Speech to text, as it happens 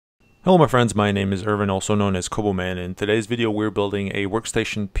Hello my friends, my name is Irvin, also known as Koboman. In today's video we're building a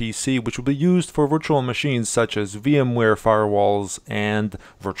workstation PC which will be used for virtual machines such as VMware firewalls and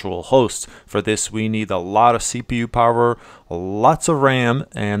virtual hosts. For this we need a lot of CPU power, lots of RAM,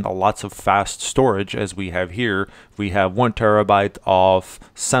 and lots of fast storage as we have here. We have 1 terabyte of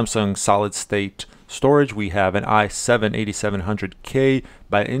Samsung solid state storage. We have an i7-8700K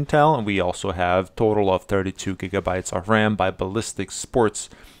by Intel, and we also have total of 32 gigabytes of RAM by Ballistic Sports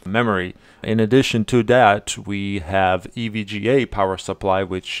memory. In addition to that, we have EVGA power supply,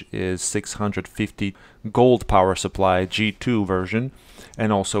 which is 650 gold power supply G2 version,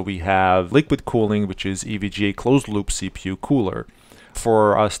 and also we have liquid cooling, which is EVGA closed loop CPU cooler.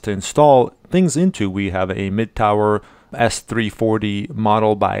 For us to install things into, we have a mid-tower S340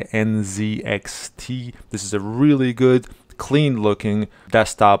 model by NZXT. This is a really good, clean looking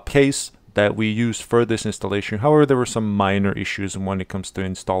desktop case that we used for this installation. However, there were some minor issues when it comes to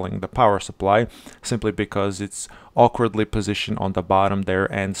installing the power supply, simply because it's awkwardly positioned on the bottom there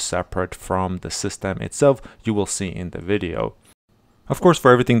and separate from the system itself. You will see in the video. Of course,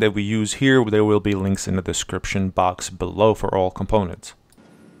 for everything that we use here, there will be links in the description box below for all components.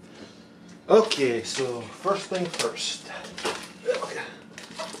 Okay, so first thing first.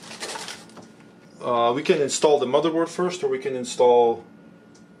 We can install the motherboard first, or we can install.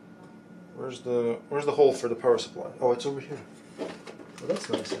 Where's the hole for the power supply? Oh, it's over here. Oh, that's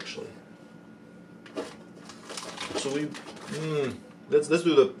nice actually. So let's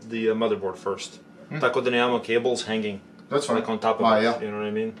do the motherboard first. Tako da nemamo cables hanging. That's fine. Like on top of it. Yeah. You know what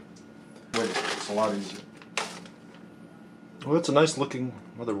I mean? Wait, it's a lot easier. Well, it's a nice looking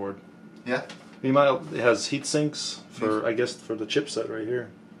motherboard. Yeah. It has heat sinks for, I guess, for the chipset right here.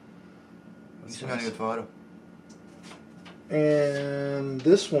 That's nice. And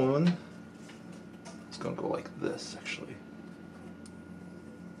this one, it's gonna go like this actually.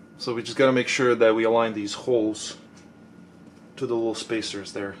 So we just gotta make sure that we align these holes to the little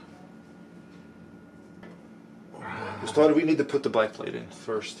spacers there. So we need to put the back plate in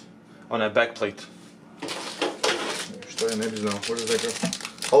first. On that back plate. Where does that go?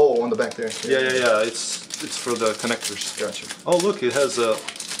 Oh, on the back there. Yeah. It's for the connectors. Gotcha. Oh look, it has a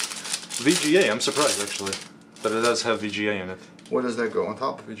VGA. I'm surprised actually, but it does have VGA in it. Where does that go? On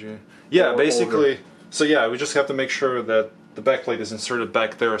top? VGA. Yeah, Or basically. So yeah, we just have to make sure that the backplate is inserted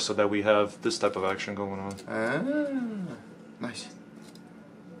back there so that we have this type of action going on. Ah, nice.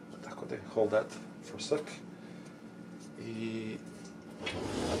 Hold that for a sec.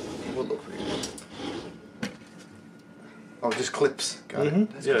 We'll look for you. Oh, just clips. Got it.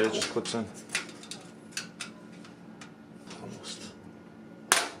 That's Yeah, cool. it just clips in. Almost.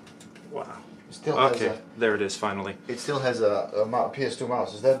 Wow. It still has Okay, there it is finally. It still has a PS2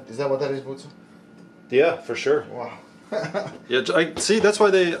 mouse. Is that what that is, Butsu? Yeah, for sure. Wow. Yeah, I see. That's why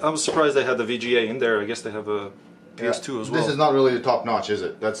I was surprised they had the VGA in there. I guess they have a PS2 as well. This is not really the top notch, is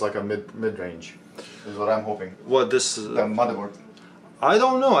it? That's like a mid range. Is what I'm hoping. What this? The motherboard. I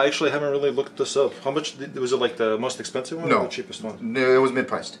don't know. I actually haven't really looked this up. How much was it? Like the most expensive one, or the cheapest one? No, it was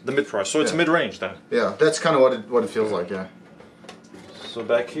mid-priced. The mid-price. So it's mid-range then. Yeah, that's kind of what it feels like. Yeah. So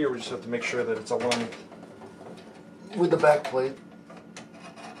back here, we just have to make sure that it's aligned With the back plate.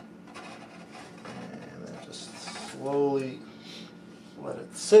 and then just slowly let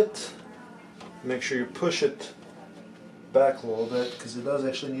it sit. Make sure you push it back a little bit because it does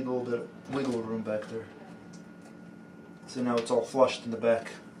actually need a little bit of wiggle room back there. So now it's all flushed in the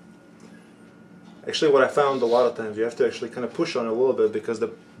back. Actually, what I found a lot of times, you have to actually kind of push on it a little bit because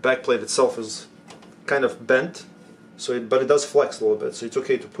the back plate itself is kind of bent. But it does flex a little bit, so it's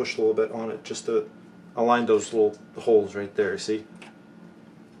okay to push a little bit on it just to align those little holes right there, see?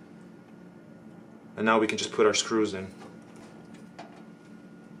 And now we can just put our screws in.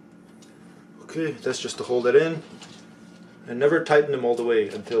 Okay, that's just to hold it in. And never tighten them all the way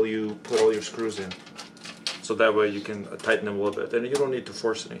until you put all your screws in. So that way you can tighten them a little bit. And you don't need to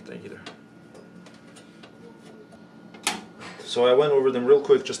force anything either. So I went over them real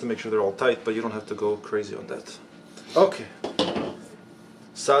quick just to make sure they're all tight, but you don't have to go crazy on that. Okay.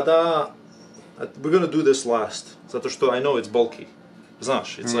 Sada, we're gonna do this last. Zato što I know it's bulky.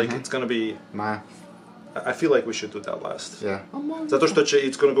 Znaš, it's like it's gonna be. I feel like we should do that last. Yeah. Zato što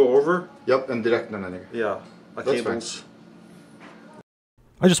it's gonna go over. Yep, and direct na njega. Yeah, cables.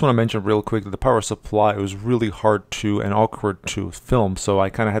 I just want to mention real quick that the power supply was really hard to and awkward to film, so I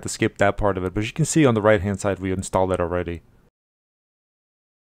kind of had to skip that part of it. But as you can see on the right hand side, we installed that already.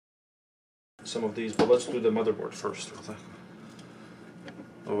 Some of these, but let's do the motherboard first.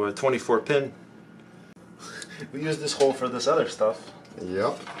 Oh, a 24 pin. We use this hole for this other stuff.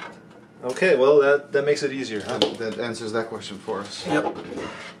 Yep. Okay, well that makes it easier, huh? That answers that question for us. Yep.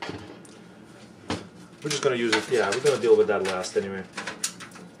 We're just gonna use it. Yeah, we're gonna deal with that last anyway.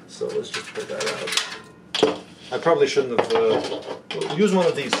 So let's just put that out. I probably shouldn't have use one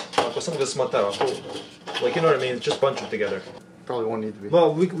of these. Like, you know what I mean? Just bunch them together. Probably won't need to be.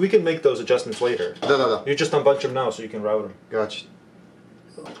 Well, we can make those adjustments later. No. You just unbunch them now so you can route them. Gotcha.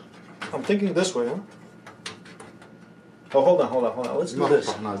 I'm thinking this way, huh? Oh, hold on. Let's do this.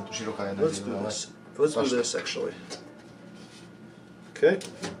 Let's do this. Let's do this actually. Okay.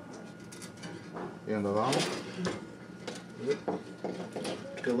 I onda vamo.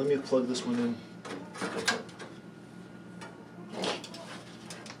 Okay, let me plug this one in.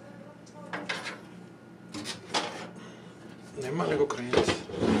 Nema nego krenuti.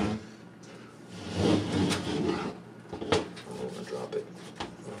 I'm gonna drop it.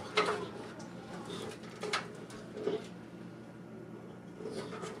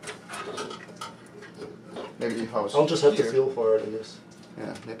 Maybe if I was I'll just have to here. feel for it, I guess.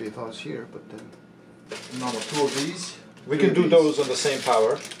 Yeah, maybe if I was here, but then... Imamo two of these. We can do those on the same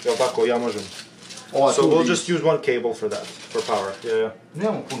power. Jel tako, ja možem. So we'll just use one cable for that, for power. Yeah.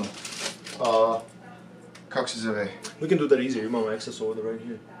 Nemamo puno. Kako se zove? We can do that easier. Imamo access over there right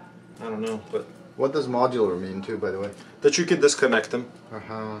here. I don't know, but... What does modular mean too, by the way? That you can disconnect them.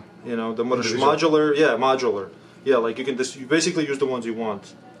 You know, the modular, yeah, modular. Yeah, like you can you basically use the ones you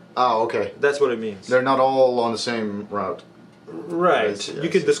want. Oh, okay. That's what it means. They're not all on the same route. Right. I see. You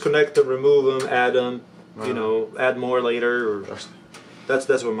can disconnect them, remove them, add them, you know, add more later. Or that's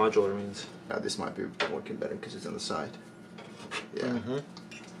what modular means. Yeah, this might be working better because it's on the side. Yeah.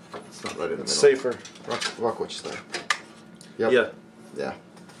 It's not right in the middle. Safer. Ovako će staviti. Yep. Yeah. Yeah.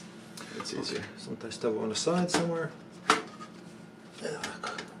 It's easier. Sometimes stuff on the side somewhere.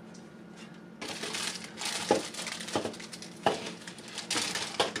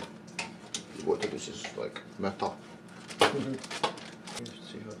 What this is like metal.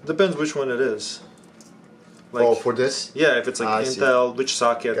 Depends which one it is. Like, oh, for this? yeah, if it's like I Intel, which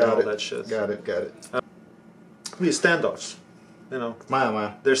socket, and Got all it. that shit. Got it. These standoffs. You know,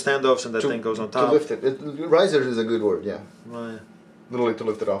 Maya. there's standoffs and that thing goes on top. To lift it. Riser is a good word, yeah. Right. Literally to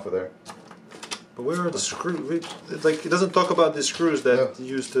lift it off of there. But where are the screws? Like, it doesn't talk about the screws that you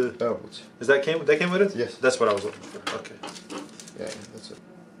used to... Oh, Is that came with it? Yes. That's what I was looking for. Okay. yeah, that's it.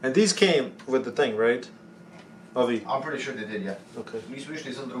 And these came with the thing, right? Ovi. I'm pretty sure they did, yeah. Okay. Nismo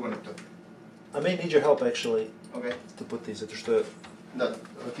išli sad drugo nekto. I may need your help actually Okay. to put these. Zato što... Da,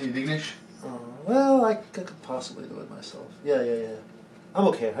 ti digneš? Well, I could possibly do it myself. Yeah. I'm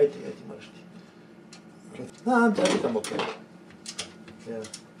okay. Hajde ti možeš ti. No, I think I'm okay. Yeah.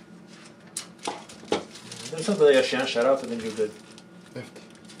 There's something that još jedan šaraf and then you're good. Left.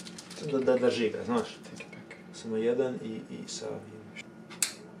 Da drži ga, znaš. Take it back. Samo jedan i sa...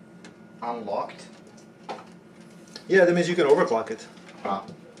 Unlocked? Yeah, that means you can overclock it. Ah.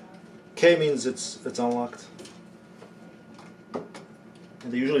 K means it's unlocked.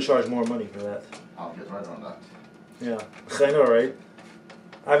 And they usually charge more money for that. I'll get right on that. Yeah, I know, right?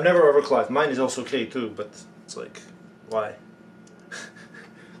 I've never overclocked. Mine is also K too, but it's like, why?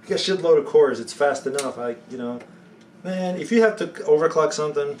 You got a shitload of cores. It's fast enough. You know, man, if you have to overclock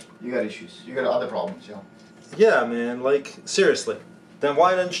something, You got issues. You got other problems, yeah. yeah, man, like seriously, then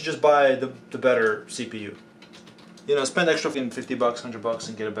why don't you just buy the better CPU? You know, spend extra $50, $100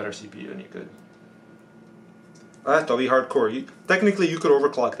 and get a better CPU and you're good. I have to be hardcore. Technically, you could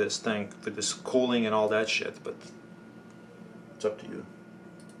overclock this thing with this cooling and all that shit, but it's up to you.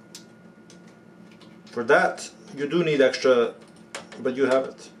 For that, you do need extra, but you have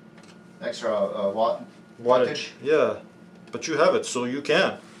it. Extra watt? Wattage. Yeah, but you have it, so you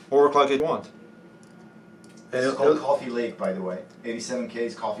can overclock it if you want. And It's called Coffee Lake, by the way.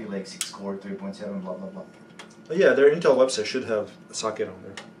 87K's Coffee Lake, 6 core, 3.7, blah, blah, blah. Yeah, their Intel website should have a socket on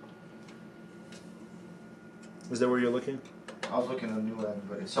there. Is that where you're looking? I was looking at a new one,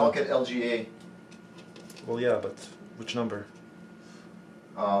 but it's socket LGA Well, yeah, but which number?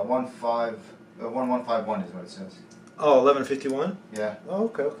 1151 is what it says. Oh, 1151? Yeah. Oh,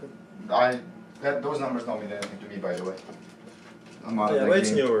 okay. Those numbers don't mean anything to me, by the way. I'm out of Yeah, that well, it's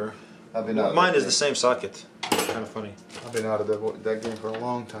game. newer. I've been out Mine of is that the same socket. Kind of funny. game. I've been out of that game for a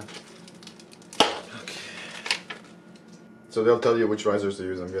long time. Okay. So they'll tell you which risers to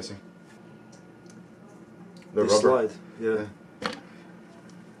use, I'm guessing. The They rubber. slide. Yeah.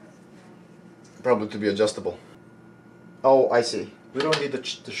 Probably to be adjustable. Oh, I see. We don't need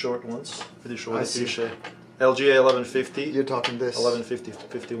the short ones. The short I see. LGA 1150. You're talking this. 1150,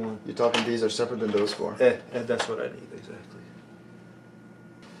 51. You're talking these are separate than those four. That's what I need, exactly.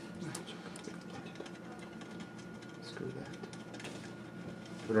 Screw that.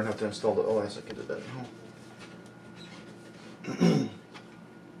 We don't have to install the OS, I can do that at home.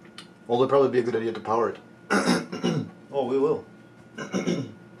 Although it'd probably be a good idea to power it. Oh, we will.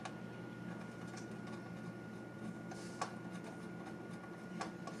 I'm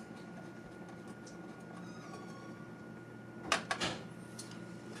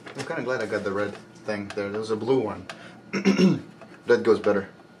kind of glad I got the red thing there. There was a blue one. Red goes better.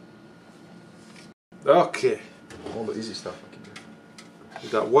 Okay. All the easy stuff I can do. We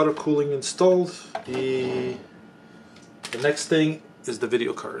got water cooling installed. The next thing is the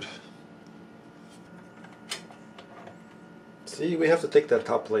video card. See, we have to take that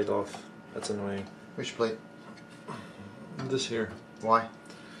top plate off. That's annoying. Which plate? This here. Why?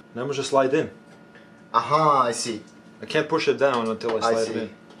 Now we just slide in. Aha, I see. I can't push it down until I slide it in.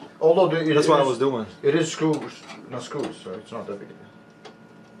 Although That's what I was doing. It is screws, not screws, so it's not that big a deal.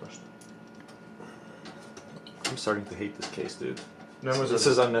 I'm starting to hate this case, dude. This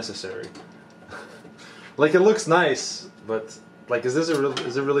is unnecessary. Like, it looks nice, but like, is it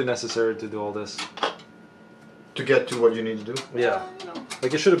really necessary to do all this? To get to what you need to do? Yeah.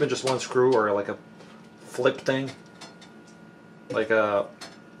 Like, it should have been just one screw or like a flip thing. Like a...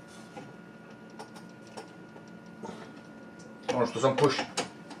 Or some push.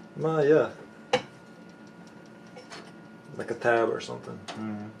 Yeah. Like a tab or something.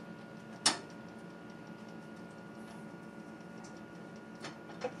 Mm.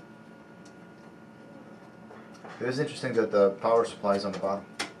 It is interesting that the power supply is on the bottom.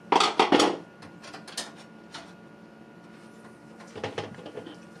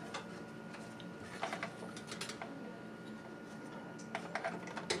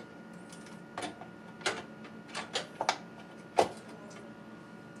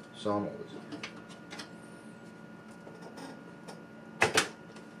 Some of it.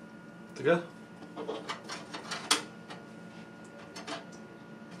 Tycker?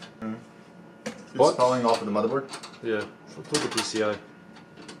 It's falling off of the motherboard? Yeah, through the PCI.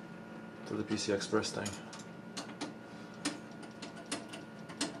 Through the PCI Express thing.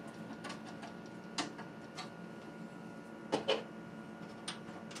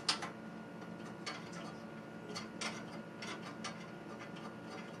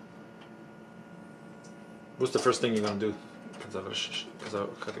 What's the first thing you're gonna do?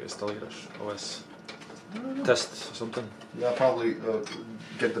 Как инсталлируешь OS? Test or something? Yeah, probably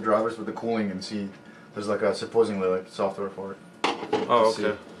get the drivers with the cooling and see. There's like a supposedly like software for it. Oh,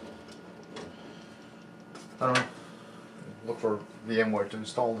 okay. I don't know. Look for VMware to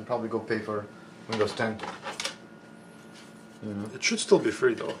install and probably go pay for Windows 10. You know. It should still be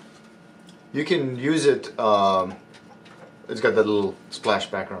free though. You can use it. It's got that little splash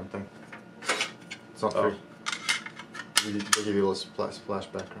background thing. It's not free. They give you a little splash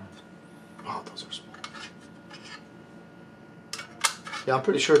background. Oh, those are small. Yeah, I'm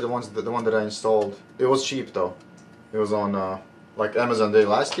pretty sure the one that I installed, it was cheap though. It was on like Amazon Day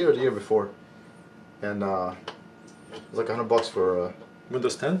last year or the year before, and it was like $100 for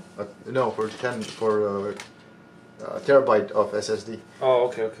Windows 10? No, for terabyte of SSD. Oh,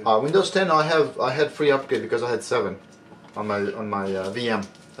 okay, okay. Windows 10, I had free upgrade because I had 7 on my VM.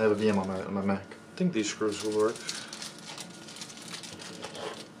 I have a VM on my Mac. I think these screws will work.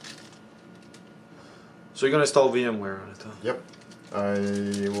 So you're gonna install VMware on it, huh? Yep. I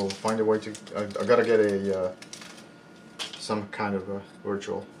will find a way to. I gotta get a some kind of a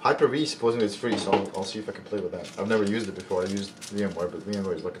virtual Hyper-V. Supposedly it's free, so I'll see if I can play with that. I've never used it before. I used VMware, but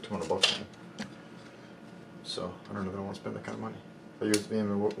VMware is like a $200 thing. So I don't know if I want to spend that kind of money. I used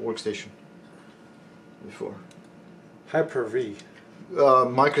VMware Workstation before. Hyper-V.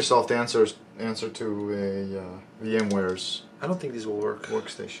 Microsoft answer to a VMware's. I don't think these will work.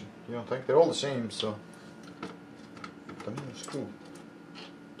 Workstation. You don't think? They're all the same, so. That's cool.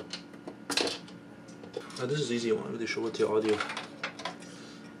 This is easy one. They show with the audio.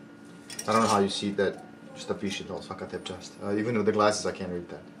 I don't know how you see that stuff you should also cut that just. Even with the glasses I can't read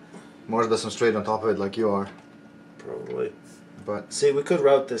that. More does some straight on top of it like you are. Probably. But see, we could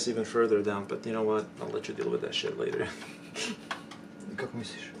route this even further down, but you know what? I'll let you deal with that shit later. Kako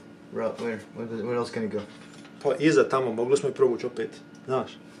misliš? Route where? Where else can you go? Pa iza tamo, mogli smo I provući opet.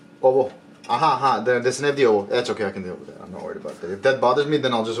 Znaš? Ovo. Aha, da se ne vidi ovo. That's okay, I can deal with that. I'm not worried about that. If that bothers me,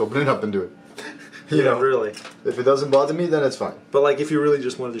 then I'll just open it up and do it. You know, really. If it doesn't bother me, then it's fine. But like, if you really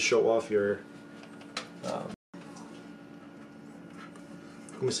just wanted to show off your,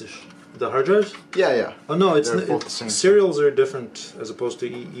 the hard drives? Yeah. Oh no, it's both the same. serials are different as opposed to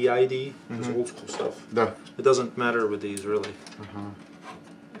EID. It's old school stuff. Yeah. It doesn't matter with these really,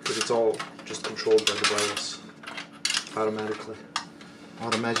 because it's all just controlled by the BIOS automatically.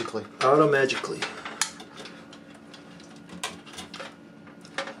 Automatically.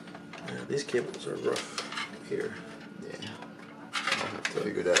 Yeah, these cables are rough here. Yeah. I'll have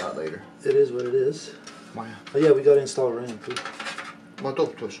Figure that out later. It is what it is. Maya. Oh yeah, we got to install RAM too. I'm not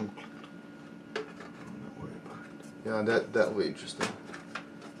worried about it. Yeah, that'll be interesting.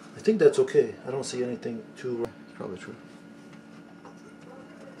 I think that's okay. I don't see anything too wrong. It's probably true.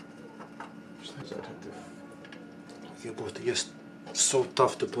 Yeah, but it's just so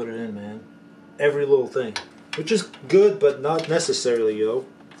tough to put it in, man. Every little thing. Which is good, but not necessarily, yo.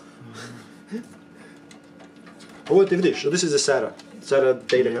 Oh, what DVD? So this is the SATA. SATA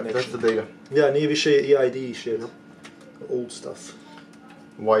data connection. That's the data. Yeah, ni EID shit. Yep. Old stuff.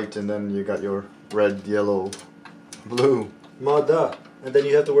 White, and then you got your red, yellow, blue. Mada. And then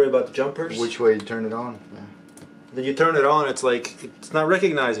you have to worry about the jumpers. Which way you turn it on? Yeah. Then you turn it on, it's like, it's not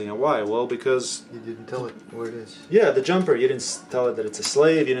recognizing it. Why? Well, because... You didn't tell it where it is. Yeah, the jumper. You didn't tell it that it's a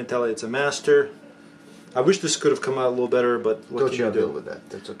slave. You didn't tell it it's a master. I wish this could have come out a little better, but what can you do? Deal with that.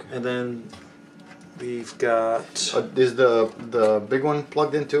 That's okay. And then we've got... Is the big one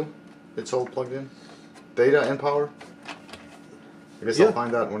plugged in too? It's all plugged in? Data and power? I guess I'll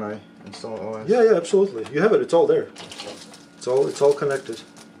find out when I install OS. Yeah, absolutely. You have it. It's all there. It's all connected.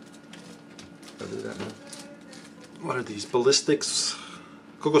 I'll do that now. What are these? Ballistics?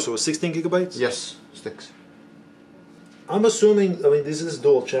 Coco, so 16 gigabytes? Yes, sticks. I'm assuming, I mean, this is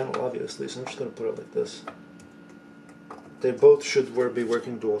dual channel, obviously, so I'm just going to put it like this. They both should be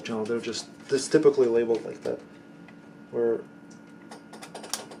working dual channel. They're just, it's typically labeled like that. Where...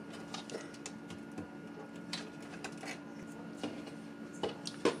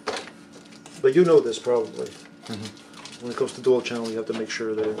 But you know this probably. Mm-hmm. When it comes to dual channel, you have to make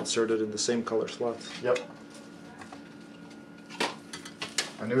sure they're inserted in the same color slots. Yep.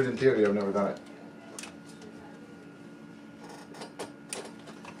 I knew it in theory, I've never done it.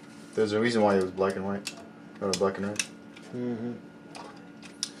 There's a reason why it was black and white, or black and red. Mm-hmm.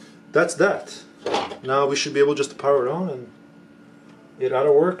 That's that. Now we should be able just to power it on and it ought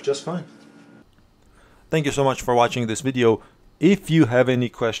to work just fine. Thank you so much for watching this video. If you have any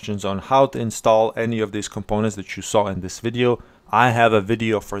questions on how to install any of these components that you saw in this video, I have a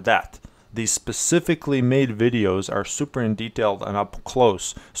video for that. These specifically made videos are super in detailed and up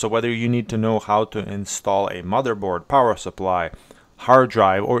close, so whether you need to know how to install a motherboard, power supply, hard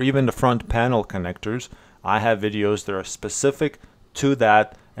drive, or even the front panel connectors, I have videos that are specific to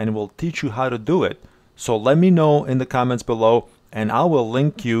that and will teach you how to do it. So let me know in the comments below and I will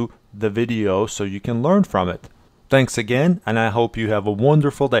link you the video so you can learn from it. Thanks again, and I hope you have a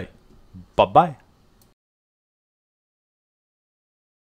wonderful day. Bye-bye.